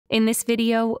In this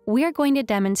video, we're going to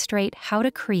demonstrate how to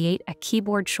create a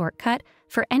keyboard shortcut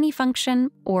for any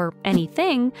function or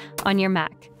anything on your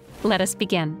Mac. Let us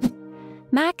begin.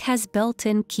 Mac has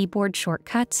built-in keyboard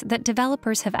shortcuts that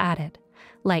developers have added,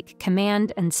 like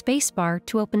Command and Spacebar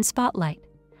to open Spotlight.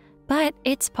 But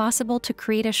it's possible to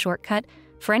create a shortcut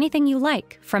for anything you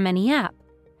like from any app.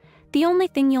 The only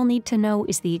thing you'll need to know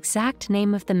is the exact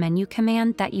name of the menu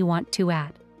command that you want to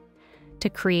add. To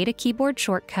create a keyboard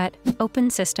shortcut, open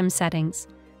System Settings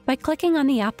by clicking on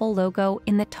the Apple logo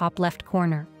in the top left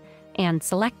corner and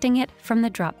selecting it from the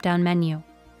drop-down menu.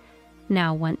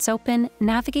 Now, once open,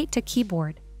 navigate to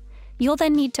Keyboard. You'll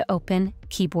then need to open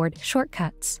Keyboard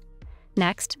Shortcuts.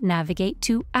 Next, navigate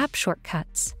to App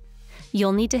Shortcuts.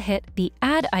 You'll need to hit the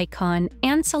Add icon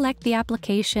and select the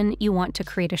application you want to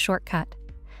create a shortcut.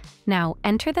 Now,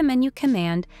 enter the menu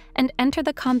command and enter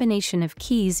the combination of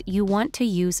keys you want to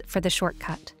use for the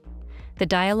shortcut. The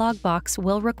dialog box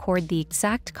will record the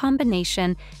exact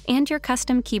combination and your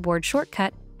custom keyboard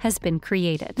shortcut has been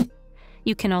created.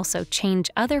 You can also change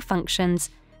other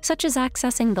functions, such as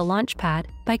accessing the Launchpad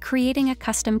by creating a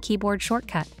custom keyboard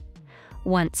shortcut.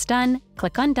 Once done,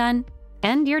 click on Done,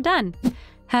 and you're done.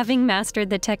 Having mastered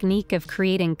the technique of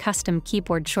creating custom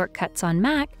keyboard shortcuts on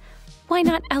Mac, why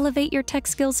not elevate your tech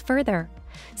skills further?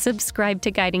 Subscribe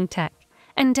to Guiding Tech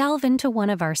and delve into one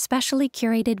of our specially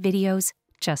curated videos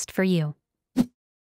just for you.